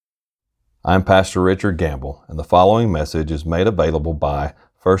I'm Pastor Richard Gamble, and the following message is made available by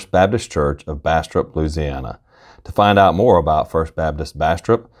First Baptist Church of Bastrop, Louisiana. To find out more about First Baptist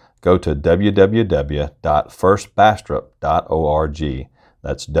Bastrop, go to www.firstbastrop.org.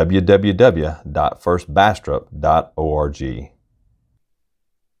 That's www.firstbastrop.org.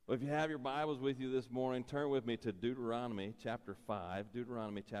 Well, if you have your Bibles with you this morning, turn with me to Deuteronomy chapter 5.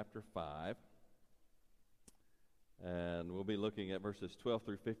 Deuteronomy chapter 5. And we'll be looking at verses 12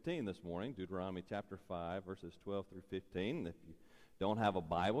 through 15 this morning. Deuteronomy chapter 5, verses 12 through 15. If you don't have a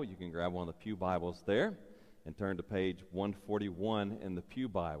Bible, you can grab one of the pew Bibles there and turn to page 141 in the pew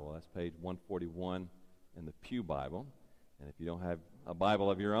Bible. That's page 141 in the pew Bible. And if you don't have a Bible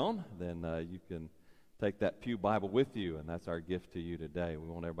of your own, then you can take that pew Bible with you, and that's our gift to you today. We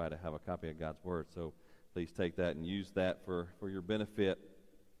want everybody to have a copy of God's Word, so please take that and use that for your benefit.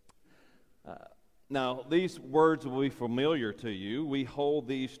 Now, these words will be familiar to you. We hold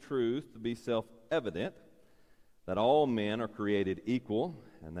these truths to be self-evident, that all men are created equal,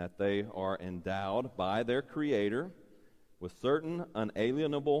 and that they are endowed by their Creator with certain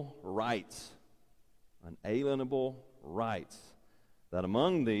unalienable rights. Unalienable rights. That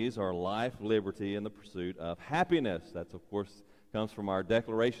among these are life, liberty, and the pursuit of happiness. That's, of course, comes from our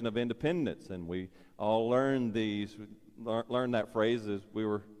Declaration of Independence, and we all learned that phrase as we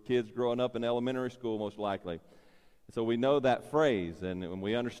were kids growing up in elementary school, most likely. So we know that phrase, and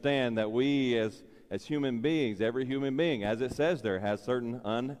we understand that we as human beings, every human being, as it says there, has certain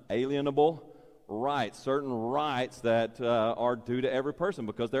unalienable rights, certain rights that are due to every person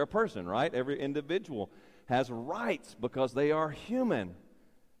because they're a person, right? Every individual has rights because they are human.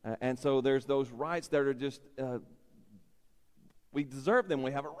 And so there's those rights that are just, we deserve them,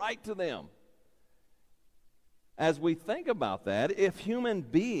 we have a right to them. As we think about that, if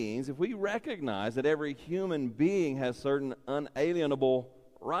we recognize that every human being has certain unalienable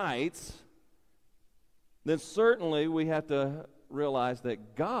rights, then certainly we have to realize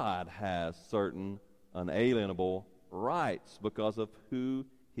that God has certain unalienable rights because of who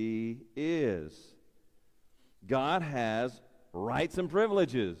He is. God has rights and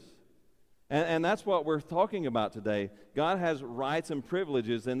privileges. And that's what we're talking about today. God has rights and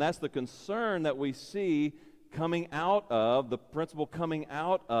privileges, and that's the concern that we see coming out of, the principle coming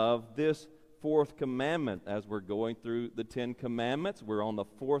out of this fourth commandment as we're going through the 10 commandments. We're on the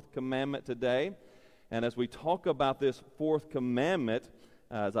fourth commandment today. And as we talk about this fourth commandment,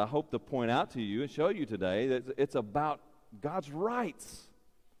 as I hope to point out to you and show you today, that it's about God's rights.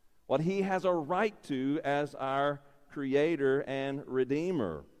 What He has a right to as our Creator and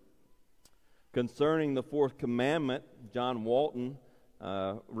Redeemer. Concerning the fourth commandment, John Walton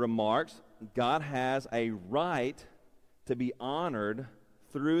remarks, God has a right to be honored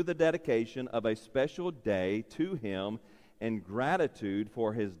through the dedication of a special day to Him in gratitude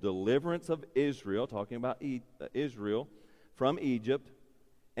for His deliverance of Israel, talking about Israel, from Egypt,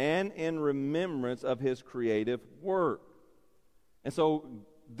 and in remembrance of His creative work. And so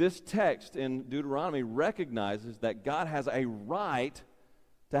this text in Deuteronomy recognizes that God has a right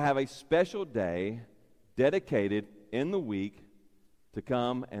to have a special day dedicated in the week to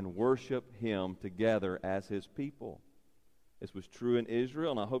come and worship Him together as His people. This was true in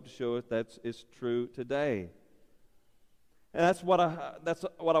Israel, and I hope to show it it's true today. And that's what I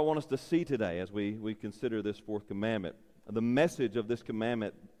want us to see today as we consider this fourth commandment. The message of this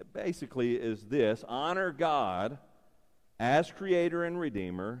commandment basically is this: honor God as Creator and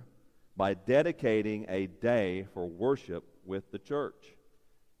Redeemer by dedicating a day for worship with the church.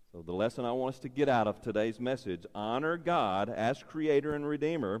 So the lesson I want us to get out of today's message: honor God as Creator and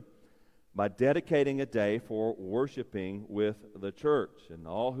Redeemer by dedicating a day for worshiping with the church. And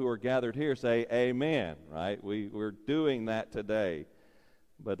all who are gathered here say amen, right? We're doing that today.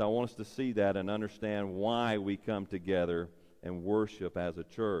 But I want us to see that and understand why we come together and worship as a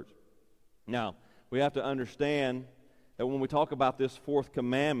church. Now, we have to understand that when we talk about this fourth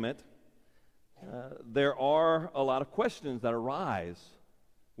commandment, there are a lot of questions that arise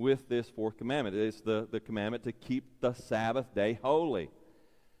with this fourth commandment. It's the commandment to keep the Sabbath day holy.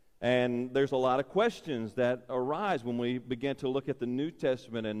 And there's a lot of questions that arise when we begin to look at the New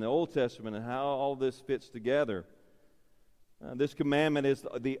Testament and the Old Testament and how all this fits together. This commandment is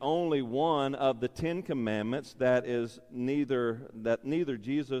the only one of the 10 commandments that neither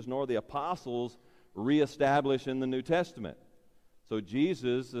Jesus nor the apostles reestablish in the New Testament. So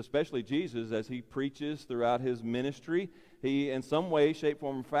Jesus, especially Jesus, as He preaches throughout His ministry, He, in some way, shape,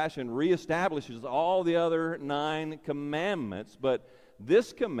 form, or fashion, reestablishes all the other 9 commandments. But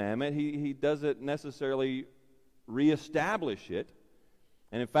this commandment, he doesn't necessarily reestablish it.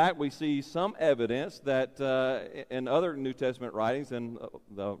 And in fact, we see some evidence that in other New Testament writings and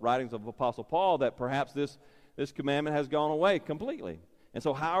the writings of Apostle Paul that perhaps this commandment has gone away completely. And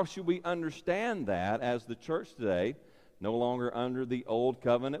so how should we understand that as the church today, no longer under the old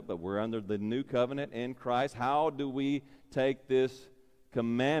covenant, but we're under the new covenant in Christ? How do we take this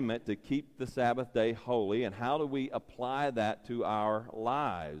commandment to keep the Sabbath day holy, and how do we apply that to our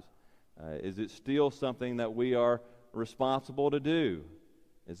lives? Is it still something that we are responsible to do?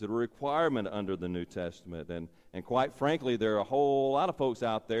 Is it a requirement under the New Testament? And quite frankly, there are a whole lot of folks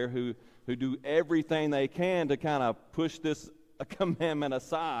out there who do everything they can to kind of push this commandment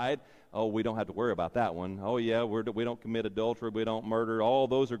aside. Oh, we don't have to worry about that one. Oh, yeah, we don't commit adultery, we don't murder. All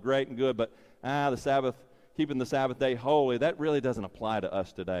those are great and good, but the Sabbath, keeping the Sabbath day holy, that really doesn't apply to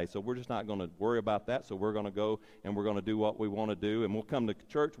us today. So we're just not going to worry about that. So we're going to go and we're going to do what we want to do, and we'll come to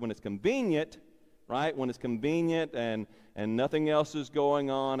church when it's convenient, right? When it's convenient and nothing else is going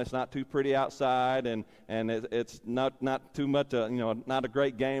on. It's not too pretty outside, and it's not too much, not a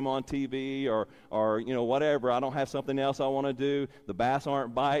great game on TV or whatever. I don't have something else I want to do. The bass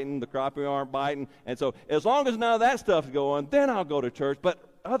aren't biting, the crappie aren't biting, and so as long as none of that stuff's going, then I'll go to church. But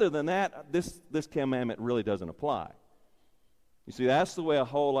other than that, this commandment really doesn't apply. You see, that's the way a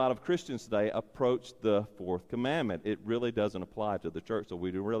whole lot of Christians today approach the fourth commandment. It really doesn't apply to the church, so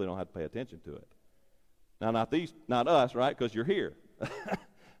we really don't have to pay attention to it. Now, not us, right? Because you're here.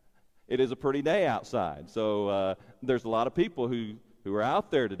 It is a pretty day outside, so there's a lot of people who are out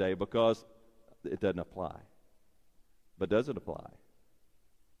there today because it doesn't apply. But does it apply?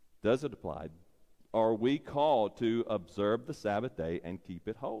 Does it apply? Are we called to observe the Sabbath day and keep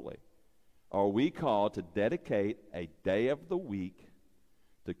it holy? Are we called to dedicate a day of the week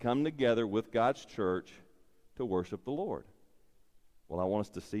to come together with God's church to worship the Lord? Well, I want us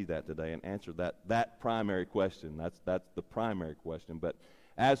to see that today and answer that primary question. That's the primary question. But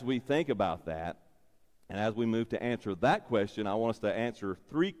as we think about that, and as we move to answer that question, I want us to answer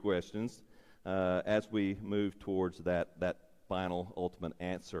three questions as we move towards that final, ultimate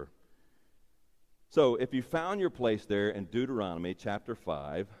answer. So if you found your place there in Deuteronomy chapter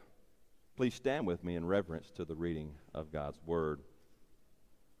 5, please stand with me in reverence to the reading of God's Word.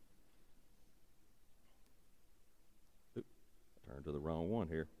 Turn to the wrong one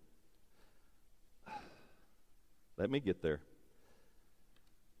here. Let me get there.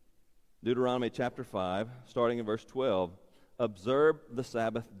 Deuteronomy chapter 5, starting in verse 12. Observe the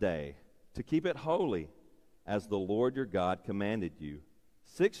Sabbath day, to keep it holy, as the Lord your God commanded you.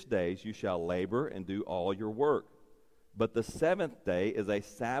 6 days you shall labor and do all your work. But the seventh day is a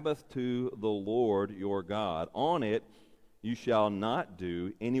Sabbath to the Lord your God. On it you shall not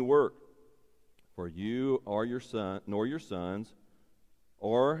do any work. For you or your son, nor your sons,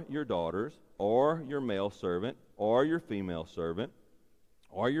 or your daughters, or your male servant, or your female servant,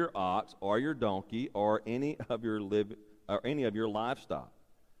 or your ox, or your donkey, or any of your livestock,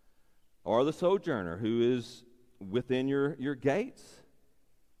 or the sojourner who is within your gates,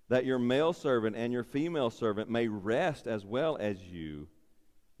 that your male servant and your female servant may rest as well as you.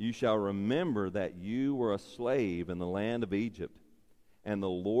 You shall remember that you were a slave in the land of Egypt, and the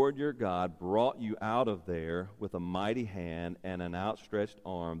Lord your God brought you out of there with a mighty hand and an outstretched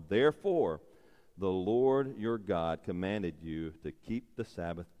arm. Therefore, the Lord your God commanded you to keep the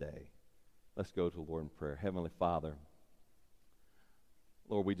Sabbath day. Let's go to the Lord in prayer. Heavenly Father,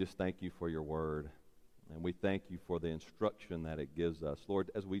 Lord, we just thank you for your word, and we thank you for the instruction that it gives us.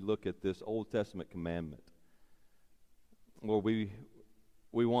 Lord, as we look at this Old Testament commandment, Lord,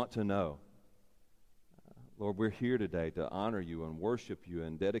 we want to know. Lord, we're here today to honor you and worship you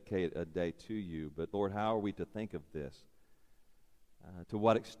and dedicate a day to you. But, Lord, how are we to think of this? To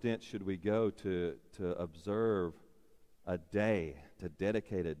what extent should we go to observe a day, to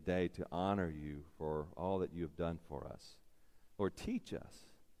dedicate a day to honor you for all that you have done for us? Lord, teach us.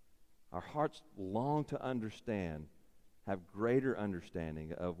 Our hearts long to understand, have greater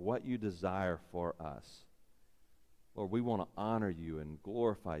understanding of what you desire for us. Lord, we want to honor you and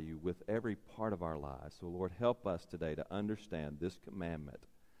glorify you with every part of our lives. So, Lord, help us today to understand this commandment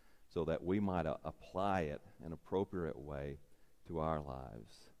so that we might apply it in an appropriate way to our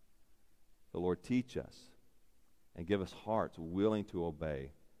lives. So, Lord, teach us and give us hearts willing to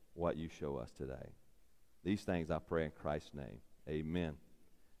obey what you show us today. These things I pray in Christ's name. Amen.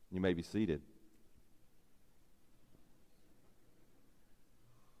 You may be seated.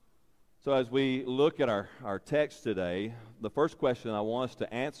 So as we look at our text today, the first question I want us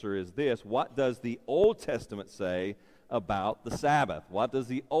to answer is this: what does the Old Testament say about the Sabbath? What does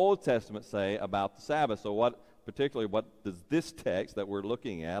the Old Testament say about the Sabbath? So what does this text that we're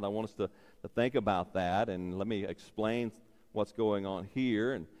looking at, I want us to think about that, and let me explain what's going on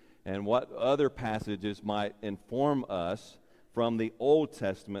here and what other passages might inform us from the Old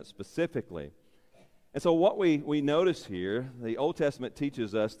Testament specifically. And so what we notice here, the Old Testament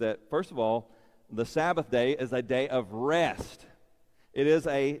teaches us that, first of all, the Sabbath day is a day of rest. It is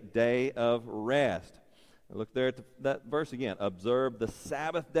a day of rest. Look there at that verse again. Observe the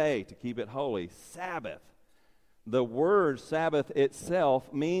Sabbath day to keep it holy. Sabbath. The word Sabbath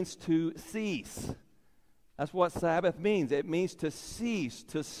itself means to cease. That's what Sabbath means. It means to cease,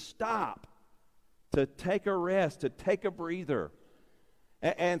 to stop, to take a rest, to take a breather.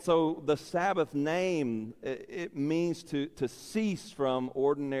 And so the Sabbath name, it means to cease from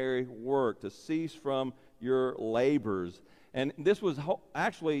ordinary work, to cease from your labors. And this was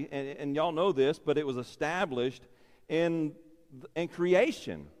actually, and y'all know this, but it was established in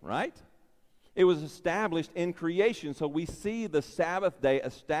creation, right? It was established in creation. So we see the Sabbath day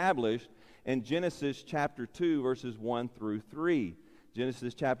established in Genesis chapter 2, verses 1 through 3.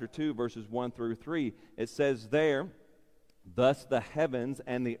 Genesis chapter 2, verses 1 through 3. It says there, "Thus the heavens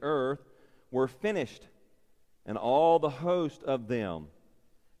and the earth were finished, and all the host of them.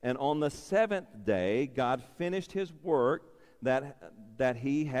 And on the seventh day God finished his work that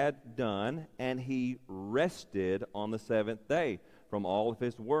he had done, and he rested on the seventh day from all of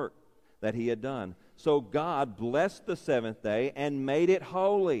his work that he had done. So God blessed the seventh day and made it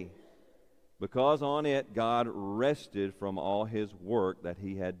holy, because on it God rested from all his work that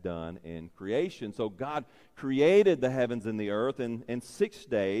he had done in creation." So God created the heavens and the earth in 6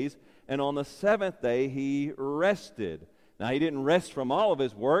 days, and on the seventh day he rested. Now, he didn't rest from all of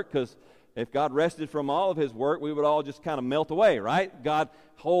his work, because if God rested from all of his work, we would all just kind of melt away, right? God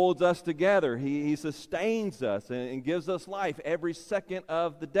holds us together. He sustains us and gives us life every second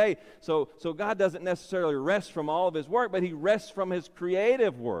of the day. So God doesn't necessarily rest from all of his work, but he rests from his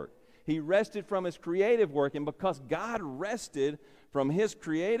creative work. He rested from his creative work, and because God rested from his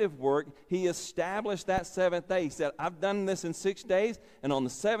creative work, he established that seventh day. He said, "I've done this in 6 days, and on the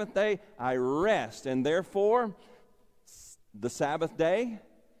seventh day I rest." And therefore, the Sabbath day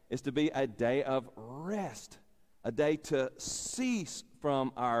is to be a day of rest, a day to cease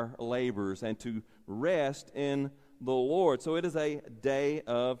from our labors and to rest in the Lord. So it is a day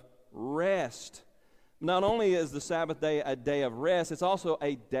of rest. Not only is the Sabbath day a day of rest, it's also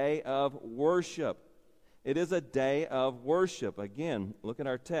a day of worship. It is a day of worship. Again, look at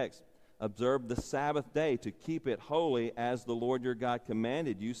our text. "Observe the Sabbath day to keep it holy, as the Lord your God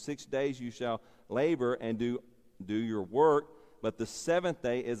commanded you. 6 days you shall labor and do your work, but the seventh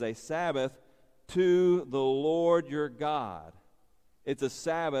day is a Sabbath to the Lord your God." It's a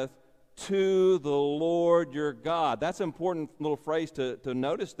Sabbath to the Lord your God. That's an important little phrase to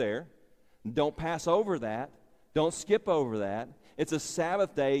notice there. Don't pass over that. Don't skip over that. It's a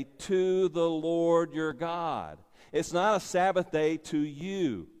Sabbath day to the Lord your God. It's not a Sabbath day to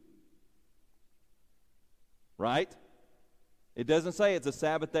you. Right? It doesn't say it's a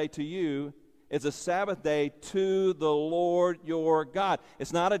Sabbath day to you. It's a Sabbath day to the Lord your God.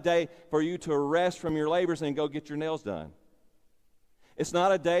 It's not a day for you to rest from your labors and go get your nails done. It's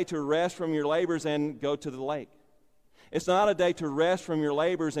not a day to rest from your labors and go to the lake. It's not a day to rest from your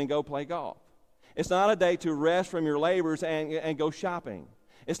labors and go play golf. It's not a day to rest from your labors and go shopping.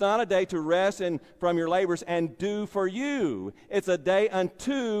 It's not a day to rest from your labors and do for you. It's a day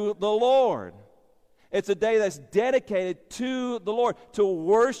unto the Lord. It's a day that's dedicated to the Lord, to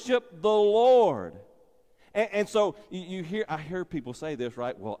worship the Lord. And so I hear people say this,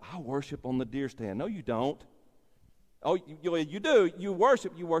 right? "Well, I worship on the deer stand." No, you don't. Oh, you do. You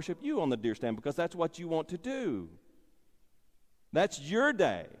worship you on the deer stand, because that's what you want to do. That's your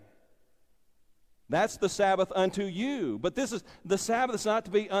day. That's the Sabbath unto you. But the Sabbath is not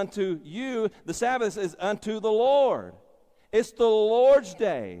to be unto you. The Sabbath is unto the Lord. It's the Lord's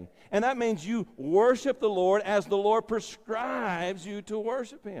day. And that means you worship the Lord as the Lord prescribes you to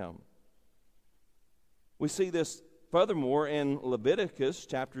worship him. We see this furthermore in Leviticus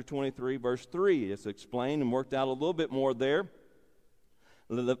chapter 23, verse 3. It's explained and worked out a little bit more there.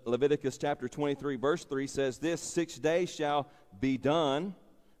 Leviticus chapter 23, verse 3 says this: 6 days shall be done.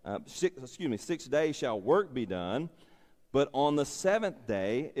 6 days shall work be done, but on the seventh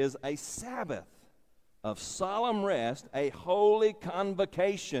day is a Sabbath of solemn rest, a holy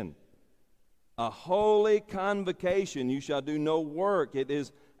convocation. A holy convocation. You shall do no work. It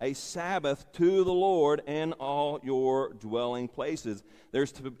is a Sabbath to the Lord in all your dwelling places.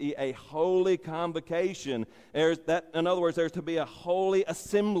 There's to be a holy convocation. In other words, there's to be a holy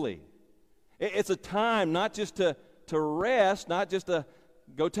assembly. It's a time not just to rest, not just to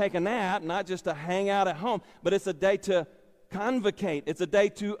go take a nap, not just to hang out at home, but it's a day to convocate. It's a day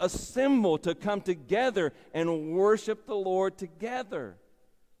to assemble, to come together and worship the Lord together.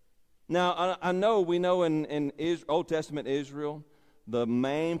 Now, we know in Old Testament Israel, the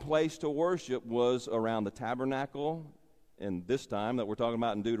main place to worship was around the tabernacle, in this time that we're talking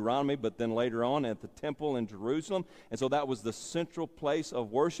about in Deuteronomy, but then later on at the temple in Jerusalem. And so that was the central place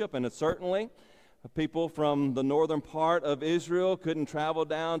of worship, and it certainly people from the northern part of Israel couldn't travel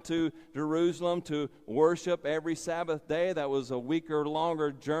down to Jerusalem to worship every Sabbath day. That was a week or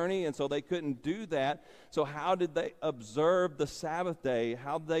longer journey, and so they couldn't do that. So how did they observe the Sabbath day?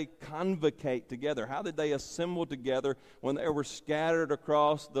 How did they convocate together? How did they assemble together when they were scattered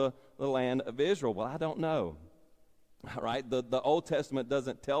across the land of Israel? Well, I don't know. All right, the Old Testament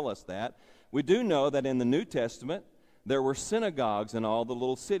doesn't tell us that. We do know that in the New Testament, there were synagogues in all the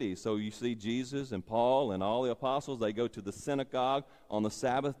little cities. So you see Jesus and Paul and all the apostles, they go to the synagogue on the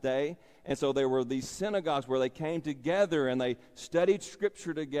Sabbath day. And so there were these synagogues where they came together and they studied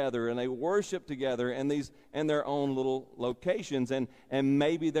Scripture together and they worshiped together in their own little locations. And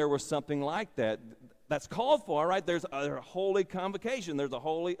maybe there was something like that. That's called for, right? There's a holy convocation. There's a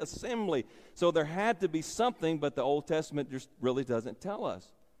holy assembly. So there had to be something, but the Old Testament just really doesn't tell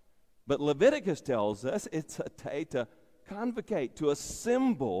us. But Leviticus tells us it's a day to convocate, to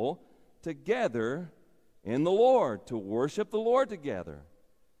assemble together in the Lord, to worship the Lord together,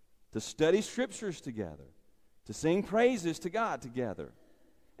 to study Scriptures together, to sing praises to God together.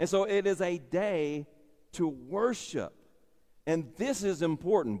 And so it is a day to worship. And this is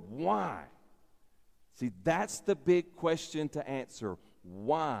important. Why? See, that's the big question to answer.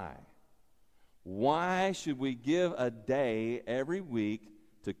 Why? Why should we give a day every week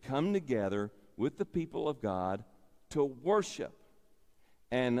to come together with the people of God to worship?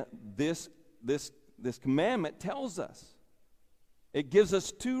 And this commandment tells us. It gives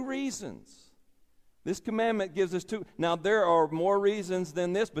us two reasons. This commandment gives us two. Now, there are more reasons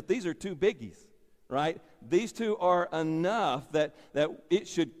than this, but these are two biggies, right? These two are enough that it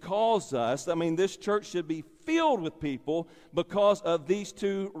should cause us, this church should be filled with people because of these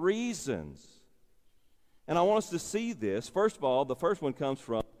two reasons. And I want us to see this. First of all, the first one comes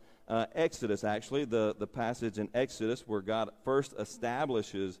from Exodus, actually, the passage in Exodus where God first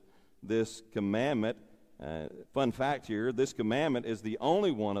establishes this commandment. Fun fact here, this commandment is the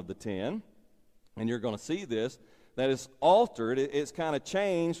only one of the 10, and you're going to see this, that is altered. It's kind of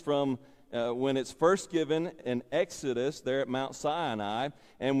changed from when it's first given in Exodus there at Mount Sinai,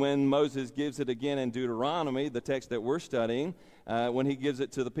 and when Moses gives it again in Deuteronomy, the text that we're studying, when he gives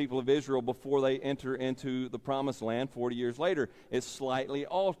it to the people of Israel before they enter into the Promised Land 40 years later. It's slightly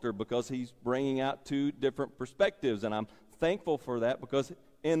altered because he's bringing out two different perspectives, and I'm thankful for that because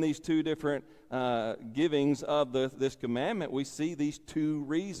in these two different givings of this commandment, we see these two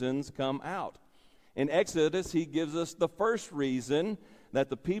reasons come out. In Exodus, he gives us the first reason that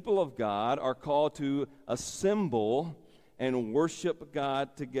the people of God are called to assemble and worship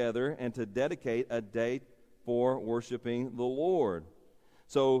God together and to dedicate a day for worshiping the Lord.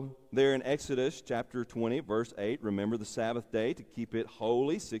 So there in Exodus chapter 20, verse 8, remember the Sabbath day to keep it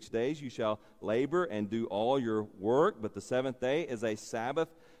holy. 6 days you shall labor and do all your work, but the seventh day is a Sabbath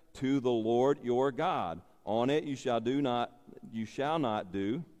to the Lord your God. On it you shall not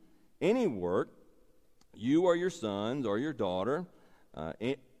do any work, you or your sons or your daughter,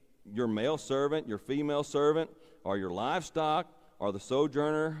 your male servant, your female servant, or your livestock, or the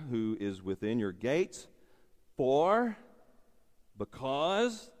sojourner who is within your gates.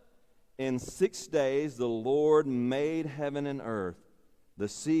 Because in 6 days the Lord made heaven and earth, the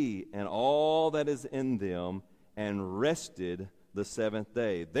sea, and all that is in them, and rested the seventh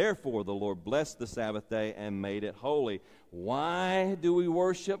day. Therefore the Lord blessed the Sabbath day and made it holy. Why do we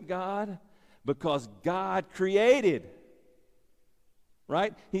worship God? Because God created.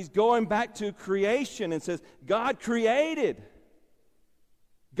 Right? He's going back to creation and says, God created.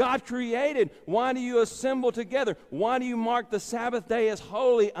 God created. Why do you assemble together? Why do you mark the Sabbath day as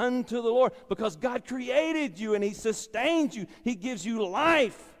holy unto the Lord? Because God created you and He sustains you. He gives you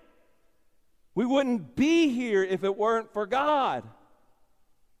life. We wouldn't be here if it weren't for God.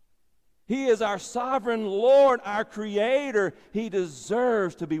 He is our sovereign Lord, our Creator. He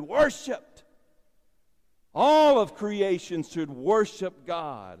deserves to be worshiped. All of creation should worship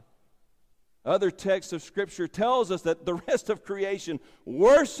God. Other texts of Scripture tells us that the rest of creation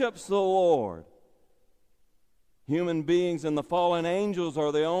worships the Lord. Human beings and the fallen angels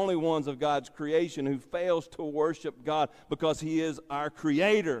are the only ones of God's creation who fails to worship God because He is our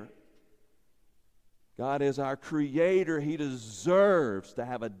Creator. God is our Creator. He deserves to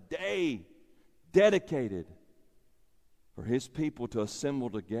have a day dedicated for His people to assemble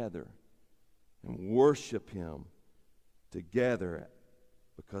together and worship Him together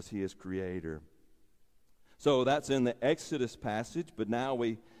because he is creator. So that's in the Exodus passage, but now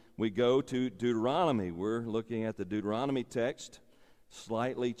we go to Deuteronomy. We're looking at the Deuteronomy text,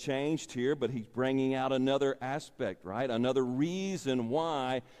 slightly changed here, but he's bringing out another aspect, right? Another reason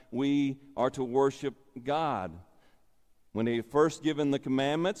why we are to worship God. When he first given the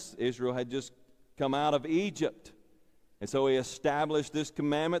commandments, Israel had just come out of Egypt. And so he established this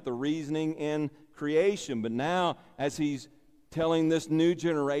commandment, the reasoning in creation. But now, as he's telling this new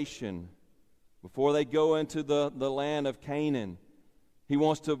generation, before they go into the land of Canaan, he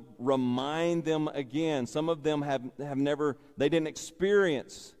wants to remind them again. Some of them have never, they didn't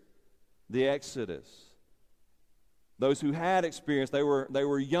experience the Exodus. Those who had experienced, they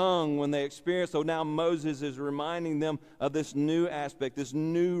were young when they experienced. So now Moses is reminding them of this new aspect, this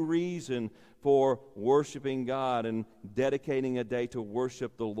new reason for worshiping God and dedicating a day to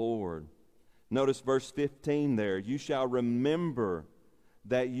worship the Lord. Notice verse 15 there. You shall remember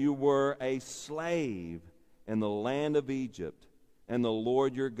that you were a slave in the land of Egypt, and the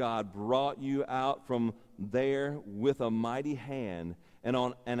Lord your God brought you out from there with a mighty hand and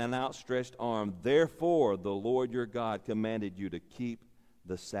an outstretched arm. Therefore, the Lord your God commanded you to keep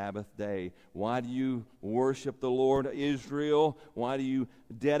the Sabbath day. Why do you worship the Lord, Israel? Why do you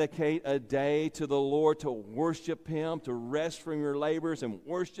dedicate a day to the Lord to worship Him, to rest from your labors and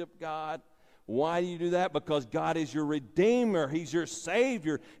worship God? Why do you do that? Because God is your Redeemer. He's your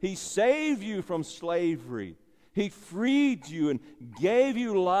Savior. He saved you from slavery. He freed you and gave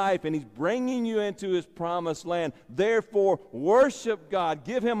you life, and He's bringing you into His promised land. Therefore, worship God.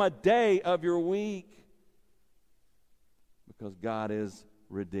 Give Him a day of your week, because God is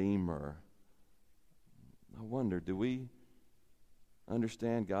Redeemer. I wonder, do we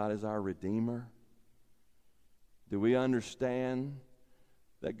understand God as our Redeemer? Do we understand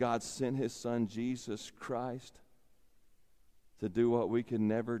that God sent His Son Jesus Christ to do what we could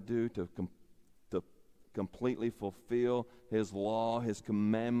never do, to completely fulfill His law, His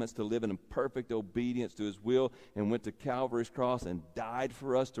commandments, to live in perfect obedience to His will, and went to Calvary's cross and died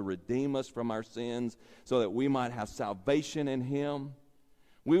for us to redeem us from our sins so that we might have salvation in Him?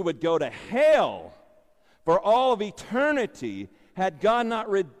 We would go to hell for all of eternity had God not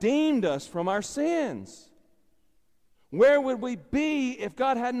redeemed us from our sins. Where would we be if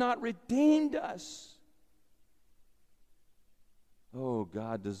God had not redeemed us? Oh,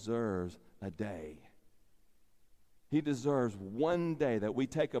 God deserves a day. He deserves one day that we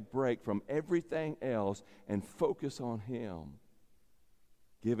take a break from everything else and focus on Him.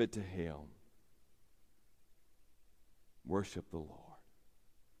 Give it to Him. Worship the Lord.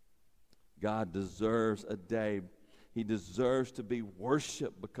 God deserves a day. He deserves to be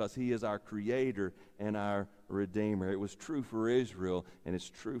worshiped because He is our Creator and our Redeemer. It was true for Israel, and it's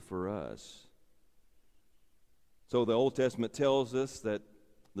true for us. So the Old Testament tells us that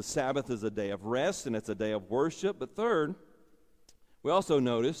the Sabbath is a day of rest, and it's a day of worship. But third, we also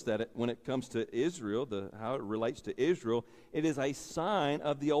notice that when it comes to Israel, how it relates to Israel, it is a sign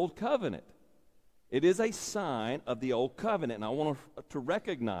of the Old Covenant. It is a sign of the Old Covenant, and I want to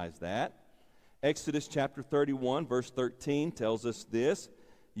recognize that. Exodus chapter 31, verse 13 tells us this: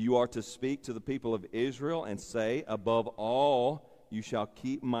 you are to speak to the people of Israel and say, above all, you shall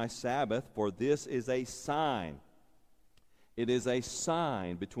keep my Sabbath, for this is a sign. It is a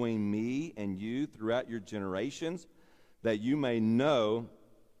sign between me and you throughout your generations, that you may know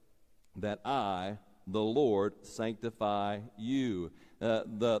that I, the Lord, sanctify you.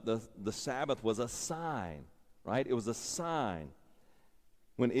 The Sabbath was a sign, right? It was a sign.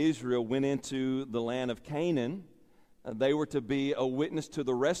 When Israel went into the land of Canaan, they were to be a witness to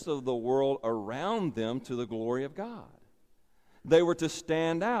the rest of the world around them to the glory of God. They were to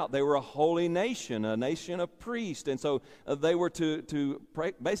stand out. They were a holy nation, a nation of priests. And so they were to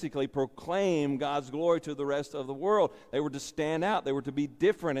basically proclaim God's glory to the rest of the world. They were to stand out. They were to be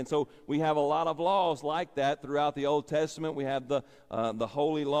different. And so we have a lot of laws like that throughout the Old Testament. We have the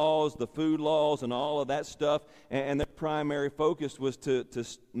holy laws, the food laws, and all of that stuff. And their primary focus was to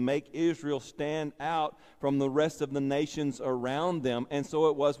make Israel stand out from the rest of the nations around them. And so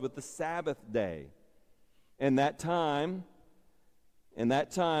it was with the Sabbath day. In that time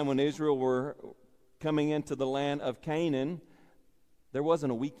when Israel were coming into the land of Canaan, there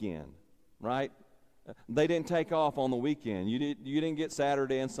wasn't a weekend, right? They didn't take off on the weekend. You didn't get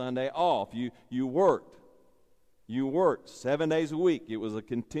Saturday and Sunday off. You worked. You worked 7 days a week. It was a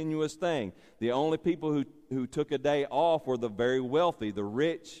continuous thing. The only people who took a day off were the very wealthy, the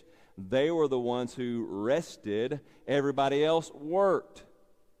rich. They were the ones who rested. Everybody else worked.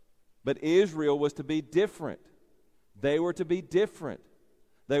 But Israel was to be different. They were to be different.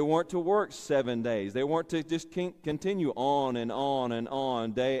 They weren't to work 7 days. They weren't to just continue on and on and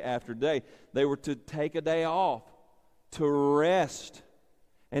on, day after day. They were to take a day off, to rest.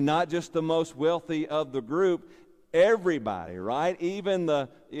 And not just the most wealthy of the group, everybody, right?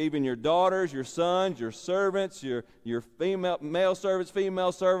 Even your daughters, your sons, your servants, your male servants,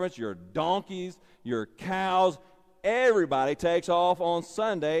 female servants, your donkeys, your cows. Everybody takes off on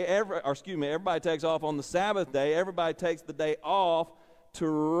Sunday. Everybody takes off on the Sabbath day. Everybody takes the day off to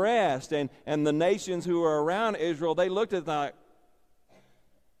rest. And the nations who are around Israel, they looked at it like,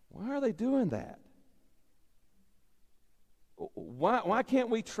 why are they doing that? Why can't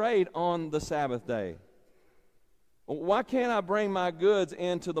we trade on the Sabbath day? Why can't I bring my goods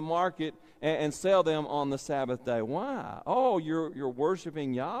into the market and sell them on the Sabbath day? Why? Oh, you're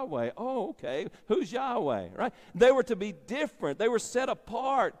worshiping Yahweh. Oh, okay. Who's Yahweh? Right? They were to be different. They were set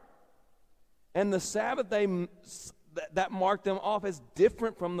apart. And the Sabbath day, that marked them off as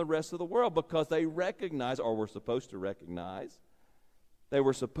different from the rest of the world because they recognized, or were supposed to recognize, that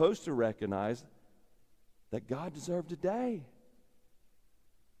God deserved a day.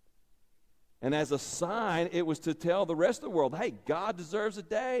 And as a sign, it was to tell the rest of the world, hey, God deserves a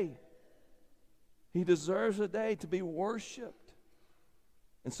day. He deserves a day to be worshiped.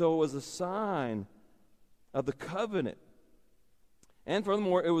 And so it was a sign of the covenant. And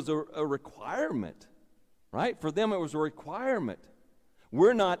furthermore, it was a requirement, right? For them, it was a requirement.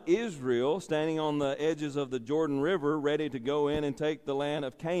 We're not Israel standing on the edges of the Jordan River ready to go in and take the land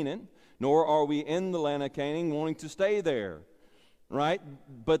of Canaan, nor are we in the land of Canaan wanting to stay there. Right?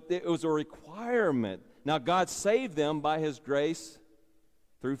 But it was a requirement. Now, God saved them by His grace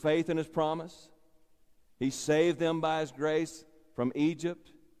through faith in His promise. He saved them by His grace from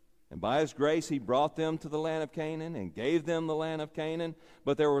Egypt. And by His grace, He brought them to the land of Canaan and gave them the land of Canaan.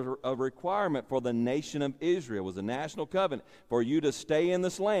 But there was a requirement for the nation of Israel. It was a national covenant. For you to stay in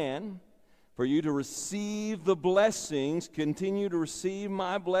this land, for you to receive the blessings, continue to receive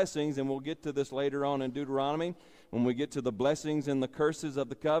my blessings, and we'll get to this later on in Deuteronomy, when we get to the blessings and the curses of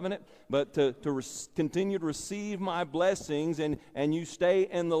the covenant, but to continue to receive my blessings and you stay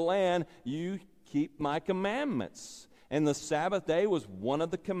in the land, you keep my commandments. And the Sabbath day was one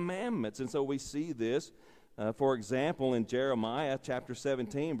of the commandments. And so we see this, for example, in Jeremiah chapter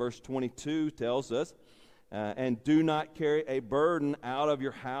 17, verse 22 tells us, and do not carry a burden out of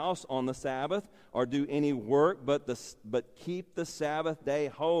your house on the Sabbath, or do any work, but keep the Sabbath day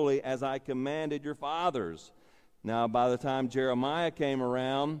holy as I commanded your fathers. Now, by the time Jeremiah came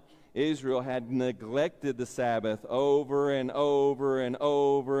around, Israel had neglected the Sabbath over and over and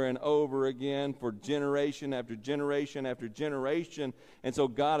over and over again for generation after generation after generation. And so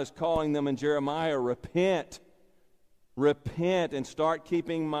God is calling them in Jeremiah, repent and start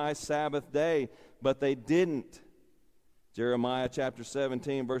keeping my Sabbath day. But they didn't. Jeremiah chapter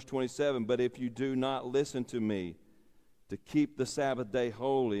 17, verse 27, but if you do not listen to me to keep the Sabbath day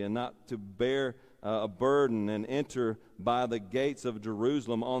holy and not to bear a burden and enter by the gates of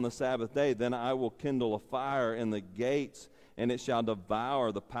Jerusalem on the Sabbath day, then I will kindle a fire in the gates, and it shall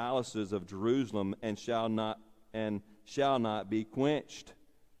devour the palaces of Jerusalem and shall not be quenched.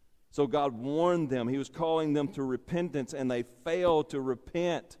 So God warned them. He was calling them to repentance, and they failed to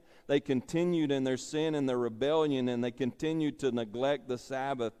repent. They continued in their sin and their rebellion, and they continued to neglect the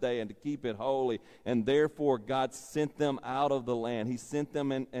Sabbath day and to keep it holy. And therefore, God sent them out of the land. He sent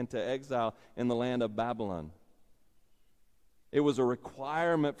them into exile in the land of Babylon. It was a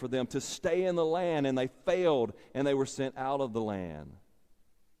requirement for them to stay in the land, and they failed, and they were sent out of the land.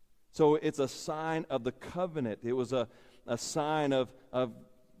 So it's a sign of the covenant. It was a sign of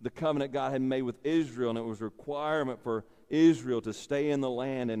the covenant God had made with Israel, and it was a requirement for Israel to stay in the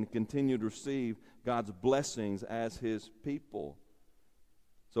land and continue to receive God's blessings as His people.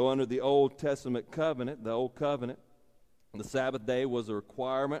 So under the Old Testament covenant, the Sabbath day was a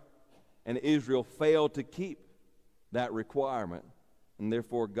requirement, and Israel failed to keep that requirement, and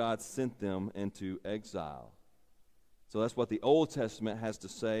therefore God sent them into exile. So that's what the Old Testament has to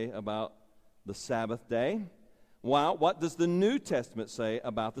say about the Sabbath day. Well, what does the New Testament say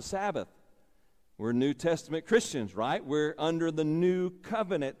about the Sabbath? We're New Testament Christians, right? We're under the new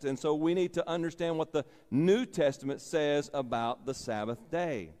covenant, and so we need to understand what the New Testament says about the Sabbath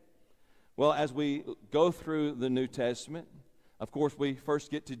day. Well, as we go through the New Testament, of course, we first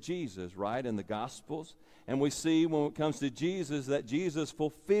get to Jesus, right, in the Gospels, and we see when it comes to Jesus that Jesus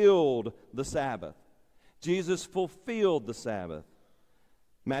fulfilled the Sabbath. Jesus fulfilled the Sabbath.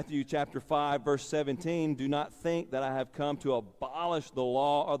 Matthew chapter 5, verse 17, do not think that I have come to abolish the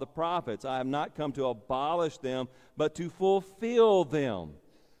law or the prophets. I have not come to abolish them, but to fulfill them.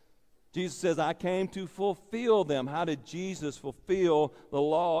 Jesus says, I came to fulfill them. How did Jesus fulfill the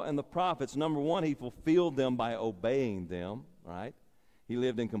law and the prophets? Number one, he fulfilled them by obeying them, right? He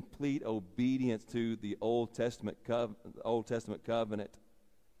lived in complete obedience to the Old Testament covenant,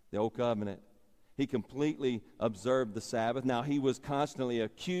 the Old Covenant. He completely observed the Sabbath. Now, he was constantly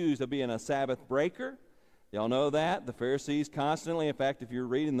accused of being a Sabbath breaker. Y'all know that? The Pharisees constantly, in fact, if you're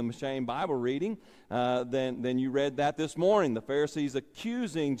reading the M'Cheyne Bible reading, then you read that this morning. The Pharisees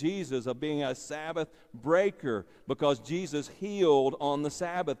accusing Jesus of being a Sabbath breaker because Jesus healed on the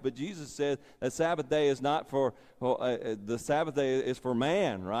Sabbath. But Jesus said that Sabbath day is not the Sabbath day is for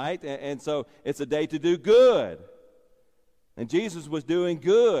man, right? And so it's a day to do good. And Jesus was doing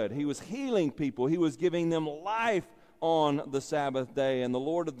good. He was healing people. He was giving them life on the Sabbath day. And the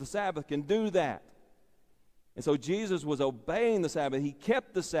Lord of the Sabbath can do that. And so Jesus was obeying the Sabbath. He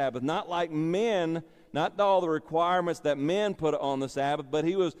kept the Sabbath, not like men, not all the requirements that men put on the Sabbath, but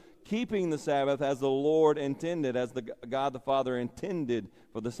he was keeping the Sabbath as the Lord intended, as the God the Father intended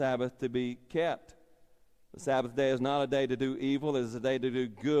for the Sabbath to be kept. The Sabbath day is not a day to do evil, it is a day to do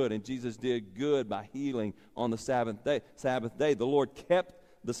good, and Jesus did good by healing on the Sabbath day. The Lord kept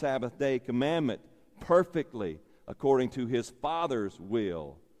the Sabbath day commandment perfectly according to his Father's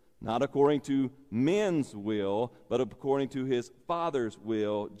will. Not according to men's will, but according to his Father's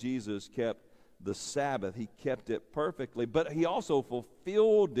will, Jesus kept the Sabbath. He kept it perfectly, but he also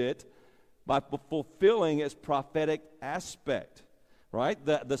fulfilled it by fulfilling its prophetic aspect, right?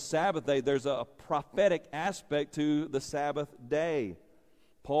 The Sabbath day, there's a prophetic aspect to the Sabbath day.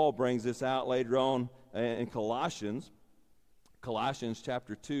 Paul brings this out later on in Colossians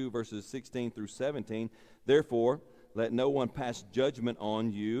chapter 2, verses 16 through 17. Therefore, let no one pass judgment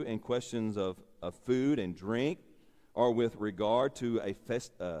on you in questions of food and drink, or with regard to a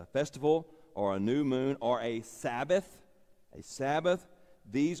festival, or a new moon, or a Sabbath. A Sabbath.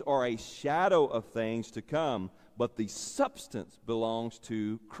 These are a shadow of things to come, but the substance belongs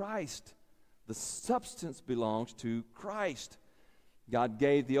to Christ. The substance belongs to Christ. God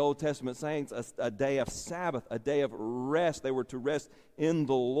gave the Old Testament saints a day of Sabbath, a day of rest. They were to rest in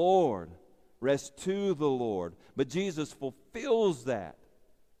the Lord. Rest to the Lord. But Jesus fulfills that.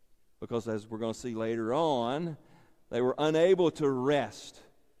 Because as we're going to see later on, they were unable to rest.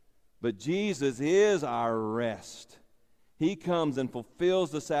 But Jesus is our rest. He comes and fulfills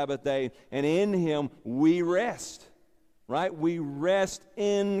the Sabbath day, and in him we rest. Right? We rest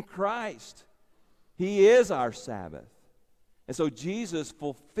in Christ. He is our Sabbath. And so Jesus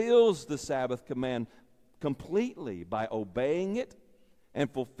fulfills the Sabbath command completely by obeying it and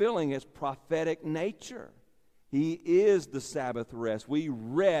fulfilling its prophetic nature. He is the Sabbath rest. We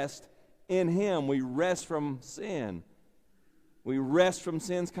rest in him. We rest from sin. We rest from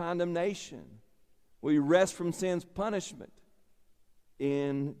sin's condemnation. We rest from sin's punishment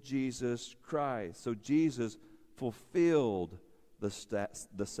in Jesus Christ. So Jesus fulfilled the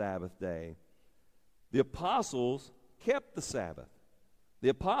Sabbath day. The apostles kept the Sabbath. The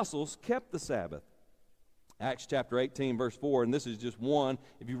apostles kept the Sabbath. Acts chapter 18, verse 4, and this is just one.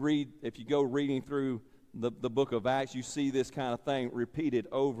 If you go reading through the book of Acts, you see this kind of thing repeated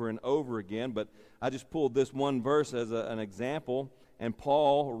over and over again. But I just pulled this one verse as an example. And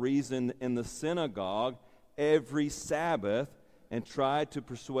Paul reasoned in the synagogue every Sabbath and tried to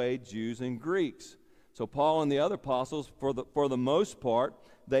persuade Jews and Greeks. So Paul and the other apostles, for the most part,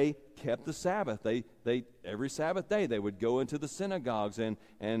 they kept the Sabbath. They every Sabbath day they would go into the synagogues and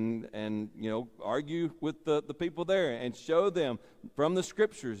argue with the people there and show them from the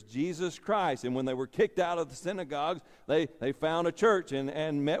Scriptures Jesus Christ. And when they were kicked out of the synagogues, they found a church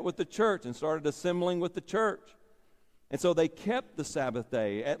and met with the church and started assembling with the church. And so they kept the Sabbath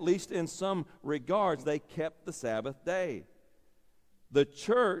day. At least in some regards, they kept the Sabbath day. The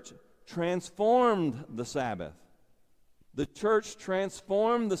church transformed the Sabbath. The church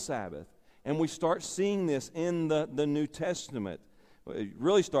transformed the Sabbath. And we start seeing this in the New Testament. It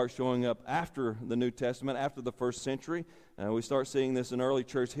really starts showing up after the New Testament, after the first century. We start seeing this in early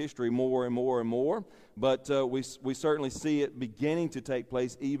church history more and more and more. But we certainly see it beginning to take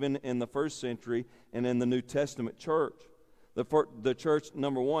place even in the first century and in the New Testament church. The church,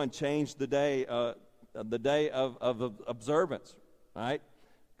 number one, changed the day of observance, right?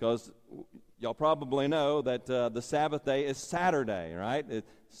 Because y'all probably know that the Sabbath day is Saturday, right?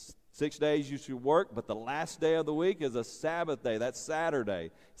 6 days you should work, but the last day of the week is a Sabbath day. That's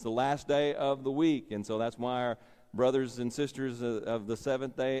Saturday. It's the last day of the week. And so that's why our brothers and sisters of the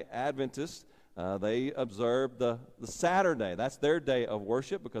Seventh-day Adventists, they observe the Saturday. That's their day of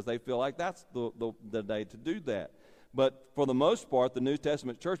worship because they feel like that's the day to do that. But for the most part, the New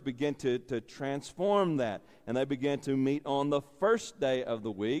Testament church began to transform that. And they began to meet on the first day of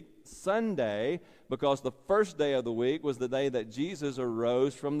the week, Sunday, because the first day of the week was the day that Jesus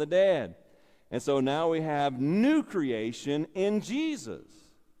arose from the dead. And so now we have new creation in Jesus.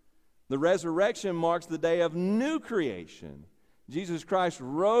 The resurrection marks the day of new creation. Jesus Christ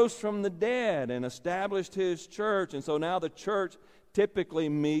rose from the dead and established his church. And so now the church typically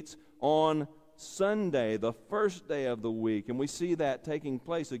meets on Sunday, the first day of the week. And we see that taking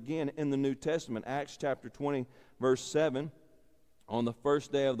place again in the New Testament. Acts chapter 20, verse 7. On the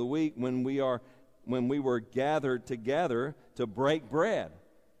first day of the week, when we were gathered together to break bread.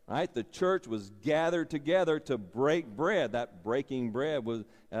 Right? The church was gathered together to break bread. That breaking bread was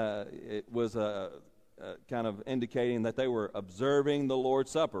kind of indicating that they were observing the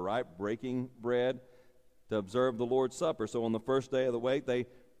Lord's Supper, right? Breaking bread to observe the Lord's Supper. So on the first day of the week, they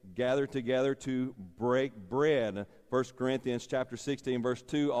gathered together to break bread. 1 Corinthians chapter 16, verse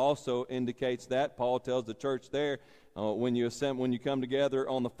 2 also indicates that. Paul tells the church there, when you come together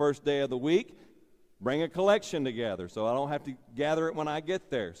on the first day of the week, bring a collection together, so I don't have to gather it when I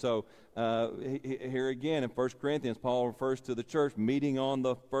get there. So here again in 1 Corinthians, Paul refers to the church meeting on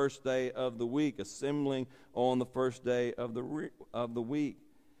the first day of the week, assembling on the first day of the week.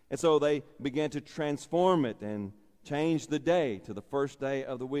 And so they began to transform it and change the day to the first day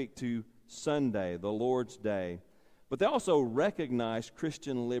of the week to Sunday, the Lord's Day. But they also recognize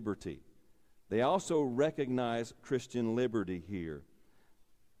Christian liberty. They also recognize Christian liberty here.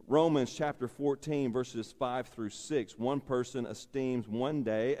 Romans chapter 14, verses 5 through 6. One person esteems one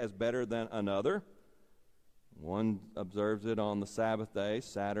day as better than another. One observes it on the Sabbath day,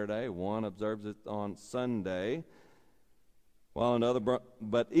 Saturday. One observes it on Sunday. While another,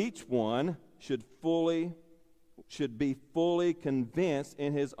 but each one should be fully convinced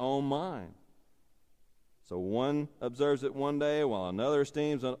in his own mind. So one observes it one day, while another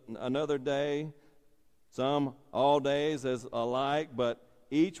esteems another day. Some all days as alike, but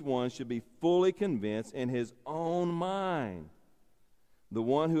each one should be fully convinced in his own mind. The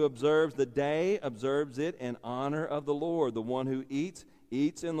one who observes the day observes it in honor of the Lord. The one who eats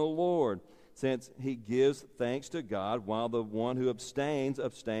in the Lord, since he gives thanks to God, while the one who abstains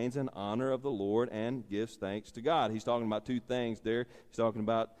in honor of the Lord and gives thanks to God. He's talking about two things there. He's talking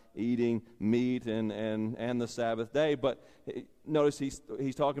about eating meat and the Sabbath day. But notice he's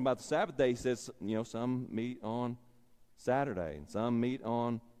talking about the Sabbath day. He says, some meet on Saturday, and some meet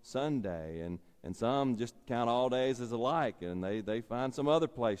on Sunday, and some just count all days as alike, and they find some other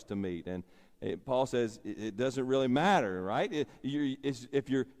place to meet. And Paul says it doesn't really matter, right? If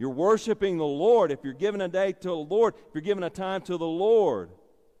you're worshiping the Lord, if you're giving a day to the Lord, if you're giving a time to the Lord,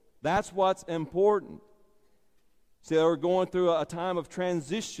 that's what's important. See, they were going through a time of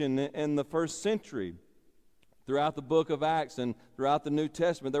transition in the first century. Throughout the book of Acts and throughout the New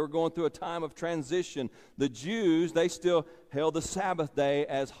Testament, they were going through a time of transition. The Jews, they still held the Sabbath day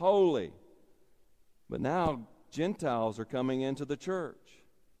as holy. But now Gentiles are coming into the church.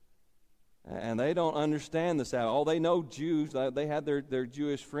 And they don't understand the Sabbath. Oh, they know Jews. They had their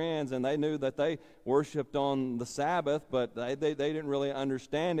Jewish friends, and they knew that they worshiped on the Sabbath, but they didn't really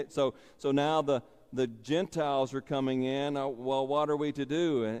understand it. So now the Gentiles are coming in. Well, what are we to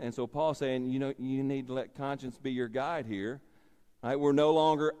do? And so Paul's saying, you need to let conscience be your guide here. Right? We're no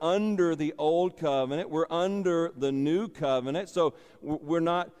longer under the old covenant. We're under the new covenant. So we're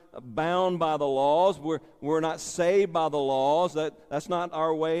not bound by the laws. We're not saved by the laws. That's not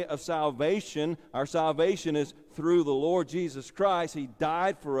our way of salvation. Our salvation is through the Lord Jesus Christ. He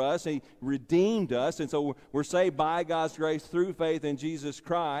died for us. He redeemed us. And so we're saved by God's grace through faith in Jesus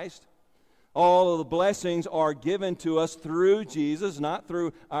Christ. All of the blessings are given to us through Jesus, not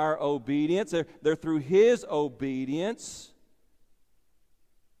through our obedience. They're through His obedience.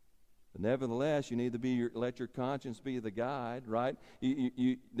 But nevertheless, you need to let your conscience be the guide, right?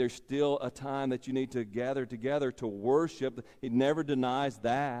 There's still a time that you need to gather together to worship. He never denies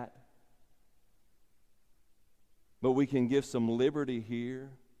that. But we can give some liberty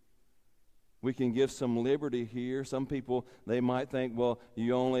here. We can give some liberty here. Some people, they might think, well,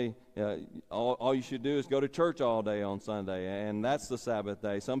 you only, all you should do is go to church all day on Sunday, and that's the Sabbath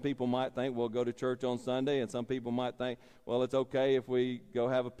day. Some people might think, well, go to church on Sunday, and some people might think, well, it's okay if we go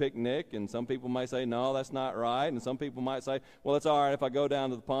have a picnic, and some people might say, no, that's not right, and some people might say, well, it's all right if I go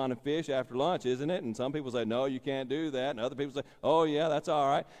down to the pond and fish after lunch, isn't it? And some people say, no, you can't do that, and other people say, oh, yeah, that's all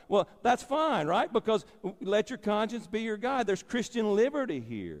right. Well, that's fine, right? Because let your conscience be your guide. There's Christian liberty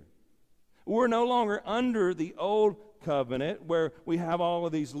here. We're no longer under the old covenant where we have all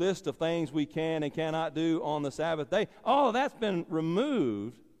of these lists of things we can and cannot do on the Sabbath day. All of that's been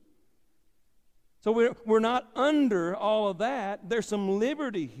removed. So we're not under all of that. There's some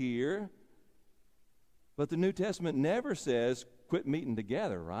liberty here. But the New Testament never says quit meeting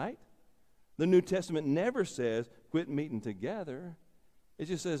together, right? The New Testament never says quit meeting together. It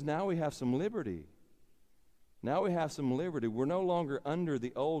just says now we have some liberty. Now we have some liberty. We're no longer under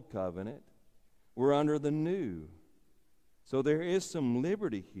the old covenant. We're under the new. So there is some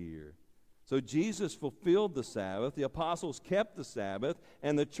liberty here. So Jesus fulfilled the Sabbath, the apostles kept the Sabbath,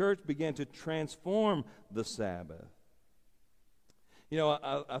 and the church began to transform the Sabbath. You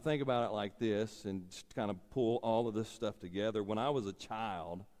know, I think about it like this and just kind of pull all of this stuff together. When I was a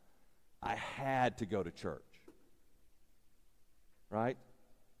child, I had to go to church. Right?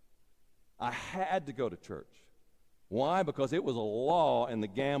 I had to go to church. Why? Because it was a law in the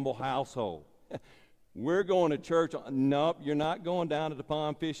Gamble household. We're going to church. Nope, you're not going down to the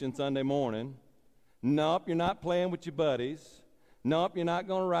pond fishing Sunday morning. Nope, you're not playing with your buddies. Nope, you're not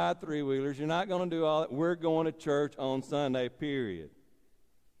going to ride three-wheelers. You're not going to do all that. We're going to church on Sunday, period.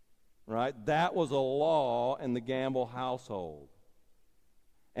 Right? That was a law in the Gamble household.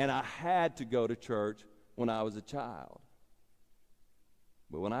 And I had to go to church when I was a child.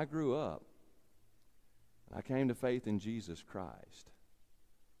 But when I grew up, I came to faith in Jesus Christ.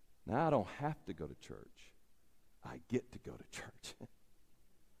 Now I don't have to go to church. I get to go to church.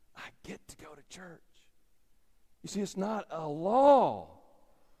 I get to go to church. You see, it's not a law.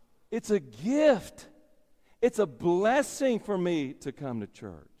 It's a gift. It's a blessing for me to come to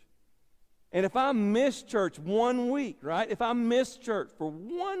church. And if I miss church 1 week, right? If I miss church for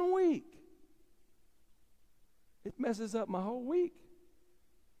 1 week, it messes up my whole week.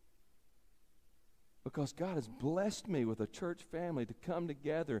 Because God has blessed me with a church family to come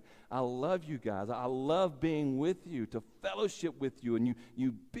together. I love you guys. I love being with you, to fellowship with you. And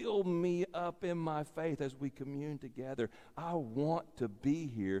you build me up in my faith as we commune together. I want to be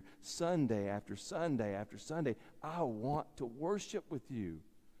here Sunday after Sunday after Sunday. I want to worship with you.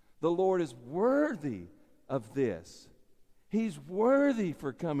 The Lord is worthy of this. He's worthy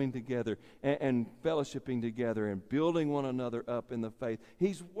for coming together and fellowshipping together and building one another up in the faith.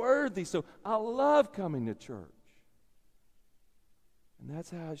 He's worthy. So I love coming to church. And that's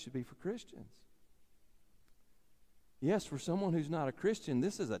how it should be for Christians. Yes, for someone who's not a Christian,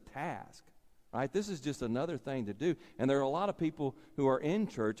 this is a task. Right? This is just another thing to do. And there are a lot of people who are in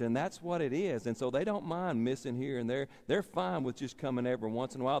church, and that's what it is. And so they don't mind missing here and there. They're fine with just coming every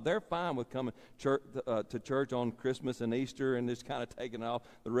once in a while. They're fine with coming to church on Christmas and Easter and just kind of taking off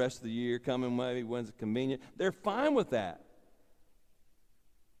the rest of the year, coming maybe when it's convenient. They're fine with that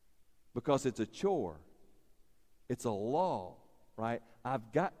because it's a chore. It's a law, right?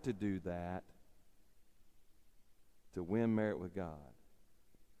 I've got to do that to win merit with God.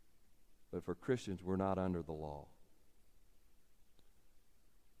 But for Christians, we're not under the law.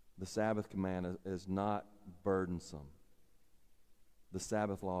 The Sabbath command is not burdensome. The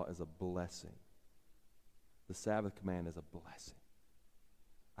Sabbath law is a blessing. The Sabbath command is a blessing.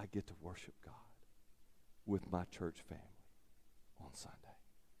 I get to worship God with my church family on Sunday.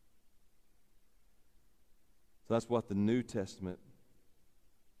 So that's what the New Testament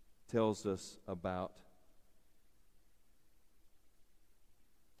tells us about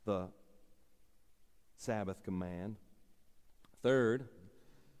the Sabbath command. Third,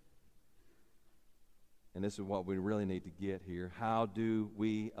 and this is what we really need to get here, how do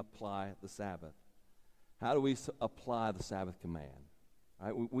we apply the Sabbath? How do we apply the Sabbath command?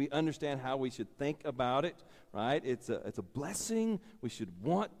 Right? We understand how we should think about it, right? It's a blessing. We should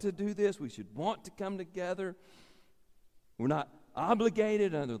want to do this. We should want to come together. We're not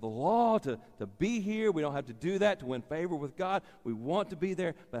obligated under the law to be here. We don't have to do that to win favor with God. We want to be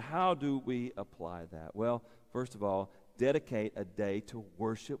there, but how do we apply that? Well, first of all, dedicate a day to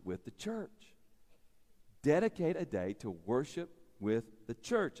worship with the church. Dedicate a day to worship with the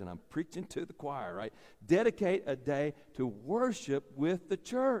church. And I'm preaching to the choir, right? Dedicate a day to worship with the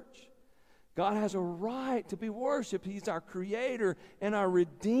church. God has a right to be worshiped. He's our creator and our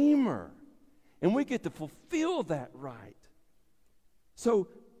redeemer. And we get to fulfill that right. So,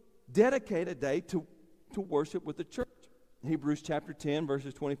 dedicate a day to worship with the church. Hebrews chapter 10,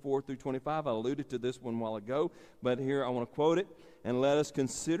 verses 24 through 25. I alluded to this one a while ago, but here I want to quote it. And let us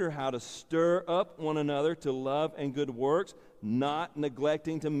consider how to stir up one another to love and good works, not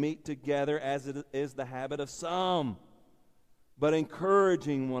neglecting to meet together as it is the habit of some, but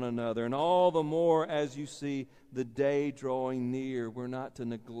encouraging one another, and all the more as you see the day drawing near. We're not to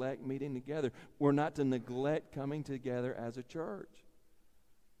neglect meeting together. We're not to neglect coming together as a church.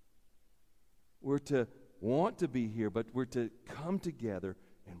 We're to want to be here, but we're to come together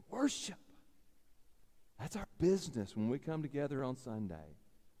and worship. That's our business when we come together on Sunday.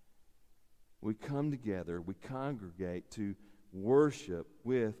 we come together, we congregate to worship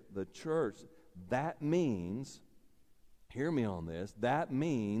with the church. That means, hear me on this, that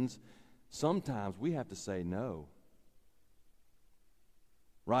means sometimes we have to say no.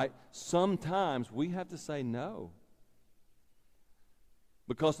 Right? Sometimes we have to say no.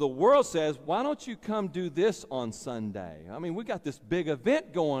 Because the world says, why don't you come do this on Sunday? I mean, we got this big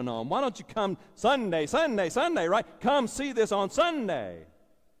event going on. Why don't you come Sunday, right? Come see this on Sunday.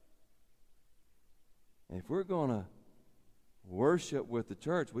 And if we're going to worship with the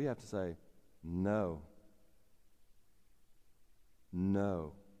church, we have to say, no.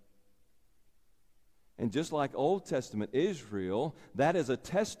 No. And just like Old Testament Israel, that is a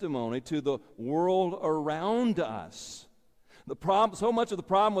testimony to the world around us. The problem, so much of the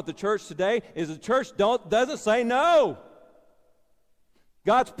problem with the church today is the church doesn't say no.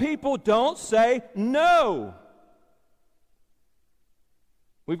 God's people don't say no.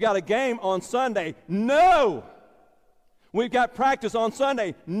 We've got a game on Sunday. No. We've got practice on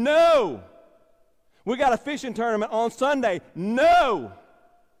Sunday. No. We've got a fishing tournament on Sunday. No.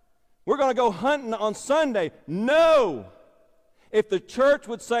 We're going to go hunting on Sunday. No. If the church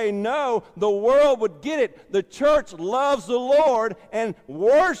would say no, the world would get it. The church loves the Lord, and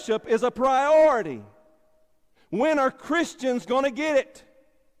worship is a priority. When are Christians going to get it?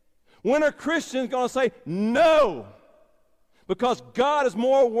 When are Christians going to say no? Because God is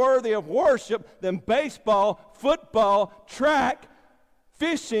more worthy of worship than baseball, football, track,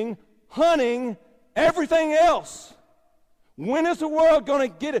 fishing, hunting, everything else. When is the world going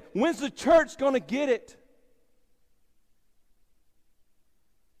to get it? When's the church going to get it?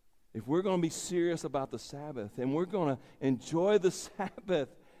 If we're going to be serious about the Sabbath, and we're going to enjoy the Sabbath,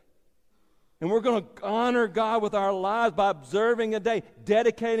 and we're going to honor God with our lives by observing a day,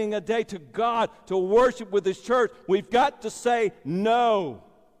 dedicating a day to God, to worship with His church, we've got to say no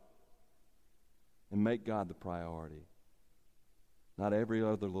and make God the priority, not every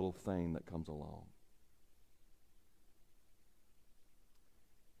other little thing that comes along.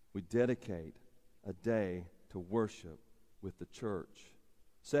 We dedicate a day to worship with the church.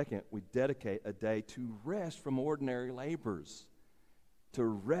 Second, we dedicate a day to rest from ordinary labors. To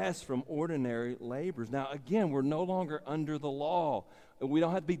rest from ordinary labors. Now, again, we're no longer under the law. We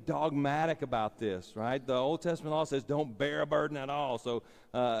don't have to be dogmatic about this, right? The Old Testament law says don't bear a burden at all. So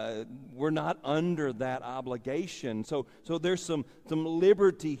we're not under that obligation. So there's some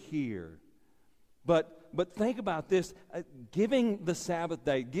liberty here. But think about this, giving the Sabbath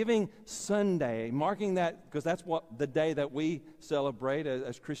day, giving Sunday, marking that, because that's what the day that we celebrate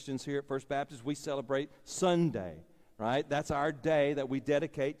as Christians here at First Baptist, we celebrate Sunday, right? That's our day that we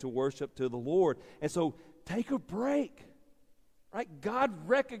dedicate to worship to the Lord. And so take a break, right? God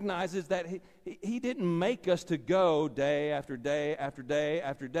recognizes that He didn't make us to go day after day after day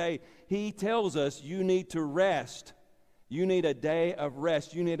after day. He tells us you need to rest. You need a day of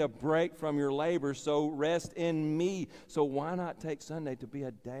rest. You need a break from your labor, so rest in me. So why not take Sunday to be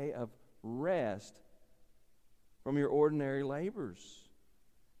a day of rest from your ordinary labors?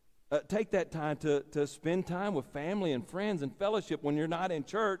 Take that time to spend time with family and friends and fellowship when you're not in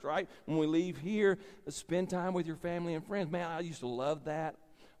church, right? When we leave here, spend time with your family and friends. Man, I used to love that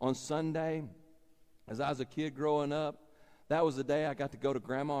on Sunday. As I was a kid growing up, that was the day I got to go to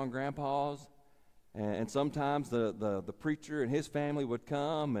Grandma and Grandpa's. And sometimes the preacher and his family would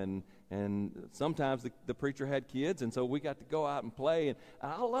come, and sometimes the preacher had kids, and so we got to go out and play. And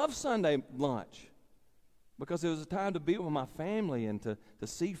I love Sunday lunch because it was a time to be with my family and to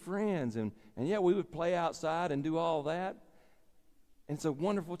see friends. And yeah, we would play outside and do all that. And it's a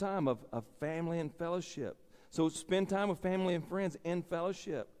wonderful time of family and fellowship. So spend time with family and friends in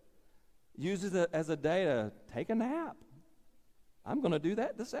fellowship. Use it as a day to take a nap. I'm going to do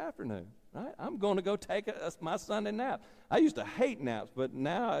that this afternoon. Right? I'm going to go take my Sunday nap. I used to hate naps, but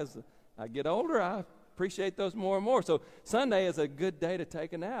now as I get older, I appreciate those more and more. So Sunday is a good day to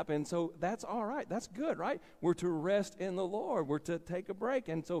take a nap, and so that's all right. That's good, right? We're to rest in the Lord. We're to take a break,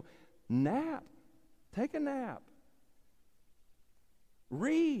 and so nap. Take a nap.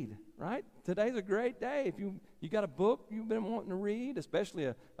 Read, right? Today's a great day. If you got a book you've been wanting to read, especially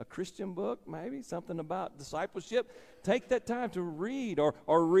a Christian book, maybe something about discipleship, take that time to read or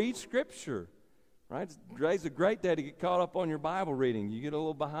read Scripture, right? Today's a great day to get caught up on your Bible reading. You get a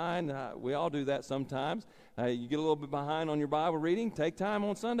little behind. We all do that sometimes. You get a little bit behind on your Bible reading. Take time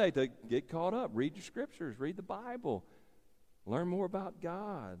on Sunday to get caught up. Read your Scriptures. Read the Bible. Learn more about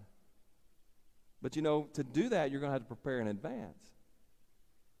God. But, to do that, you're going to have to prepare in advance.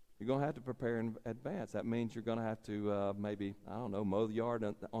 You're going to have to prepare in advance. That means you're going to have to maybe, mow the yard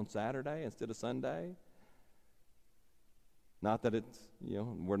on Saturday instead of Sunday. Not that it's,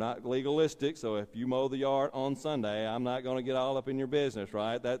 we're not legalistic, so if you mow the yard on Sunday, I'm not going to get all up in your business,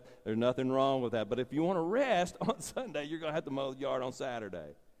 right? There's nothing wrong with that. But if you want to rest on Sunday, you're going to have to mow the yard on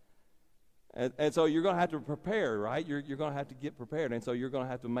Saturday. And so you're going to have to prepare, right? You're going to have to get prepared. And so you're going to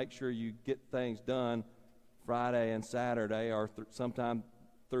have to make sure you get things done Friday and Saturday or sometime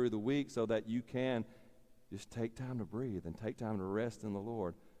through the week so that you can just take time to breathe and take time to rest in the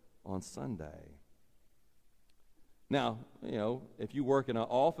Lord on Sunday. Now, if you work in an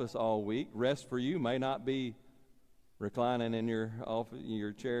office all week, rest for you may not be reclining in your office,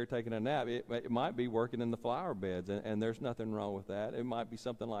 your chair taking a nap. It might be working in the flower beds, and there's nothing wrong with that. It might be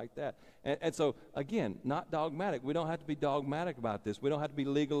something like that. And so, again, not dogmatic. We don't have to be dogmatic about this. We don't have to be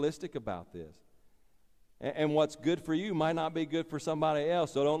legalistic about this. And what's good for you might not be good for somebody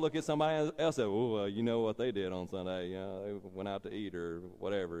else. So don't look at somebody else and say, oh, you know what they did on Sunday. They went out to eat or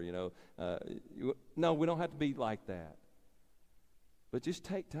whatever, No, we don't have to be like that. But just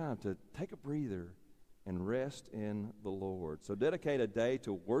take time to take a breather and rest in the Lord. So dedicate a day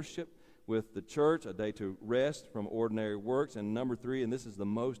to worship with the church, a day to rest from ordinary works. And number 3, and this is the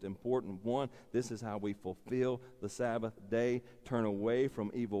most important one, this is how we fulfill the Sabbath day. Turn away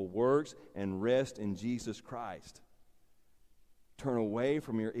from evil works and rest in Jesus Christ. Turn away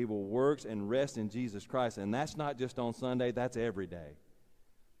from your evil works and rest in Jesus Christ. And that's not just on Sunday, that's every day.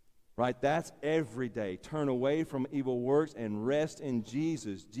 Right? That's every day. Turn away from evil works and rest in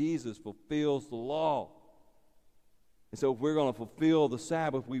Jesus. Jesus fulfills the law. And so if we're going to fulfill the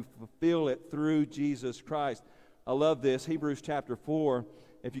Sabbath, we fulfill it through Jesus Christ. I love this. Hebrews chapter 4.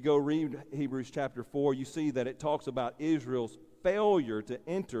 If you go read Hebrews chapter 4, you see that it talks about Israel's failure to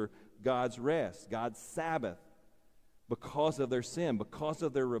enter God's rest, God's Sabbath, because of their sin, because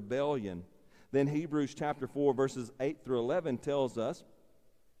of their rebellion. Then Hebrews chapter 4, verses 8 through 11 tells us,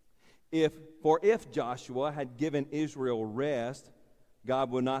 if Joshua had given Israel rest, God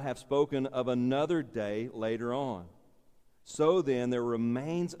would not have spoken of another day later on. So then there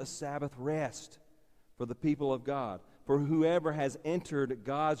remains a Sabbath rest for the people of God. For whoever has entered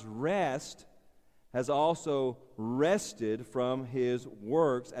God's rest has also rested from his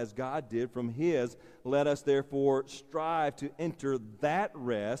works as God did from his. Let us therefore strive to enter that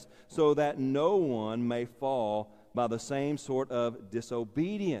rest so that no one may fall by the same sort of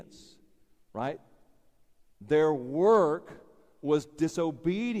disobedience. Right? Their work was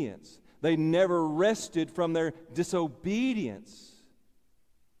disobedience. They never rested from their disobedience.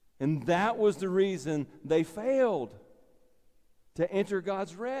 And that was the reason they failed to enter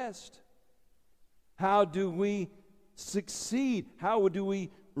God's rest. How do we succeed? How do we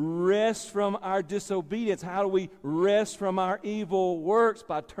rest from our disobedience? How do we rest from our evil works?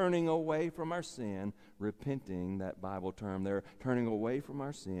 By turning away from our sin, repenting, that Bible term there, turning away from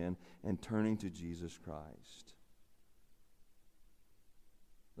our sin and turning to Jesus Christ.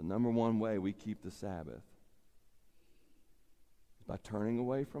 The number one way we keep the Sabbath is by turning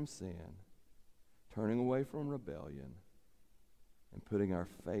away from sin, turning away from rebellion, and putting our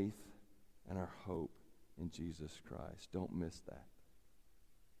faith and our hope in Jesus Christ. Don't miss that.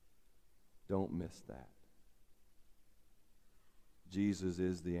 Don't miss that. Jesus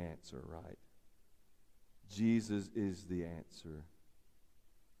is the answer, right? Jesus is the answer.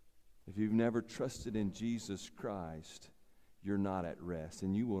 If you've never trusted in Jesus Christ, you're not at rest,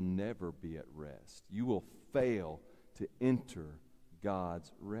 and you will never be at rest. You will fail to enter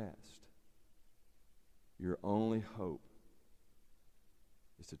God's rest. Your only hope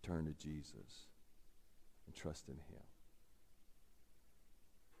is to turn to Jesus and trust in Him.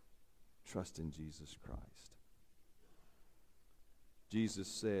 Trust in Jesus Christ. Jesus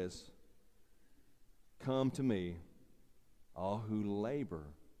says, "Come to me, all who labor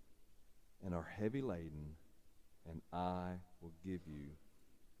and are heavy laden, and I will give you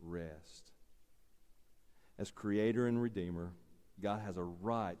rest." As Creator and Redeemer, God has a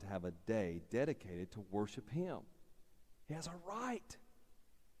right to have a day dedicated to worship Him. He has a right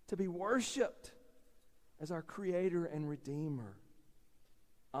to be worshiped as our Creator and Redeemer.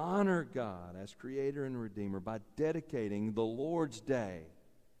 Honor God as Creator and Redeemer by dedicating the Lord's Day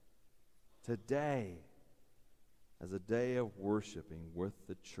today as a day of worshiping with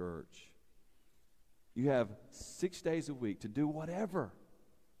the church. You have 6 days a week to do whatever.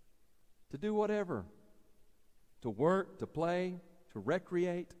 To do whatever. To work, to play, to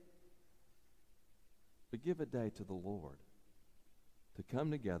recreate. But give a day to the Lord to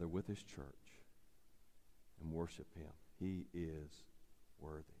come together with His church and worship Him. He is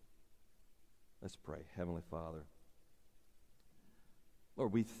worthy. Let's pray. Heavenly Father,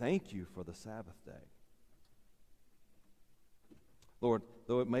 Lord, we thank You for the Sabbath day. Lord,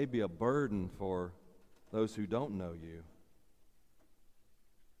 though it may be a burden for those who don't know You,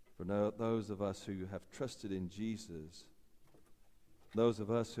 For those of us who have trusted in Jesus, those of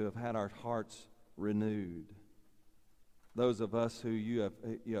us who have had our hearts renewed, those of us who you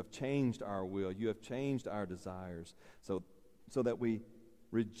have changed our will, you have changed our desires, so that we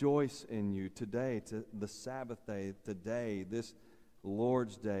rejoice in you today. To the Sabbath day, today, this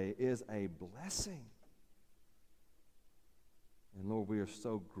Lord's Day is a blessing. And Lord, we are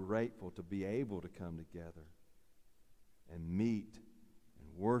so grateful to be able to come together and meet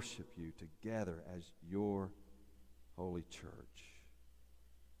and worship you together as your holy church.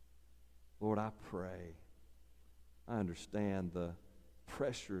 Lord, I pray. I understand the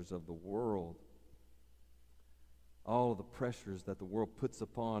pressures of the world, all of the pressures that the world puts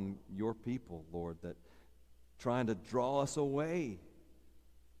upon your people, Lord, that trying to draw us away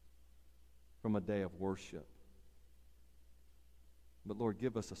from a day of worship. But Lord,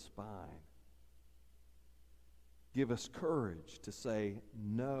 give us a spine. Give us courage to say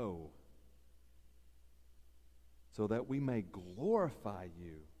no, so that we may glorify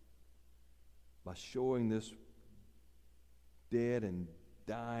you by showing this dead and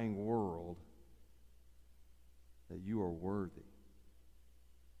dying world that you are worthy.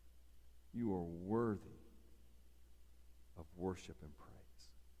 You are worthy of worship and praise.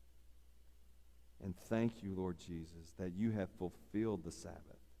 And thank you, Lord Jesus, that you have fulfilled the Sabbath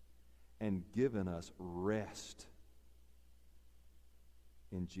and given us rest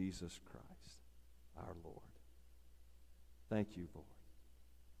in Jesus Christ, our Lord. Thank you, Lord.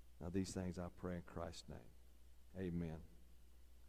 Now these things I pray in Christ's name. Amen.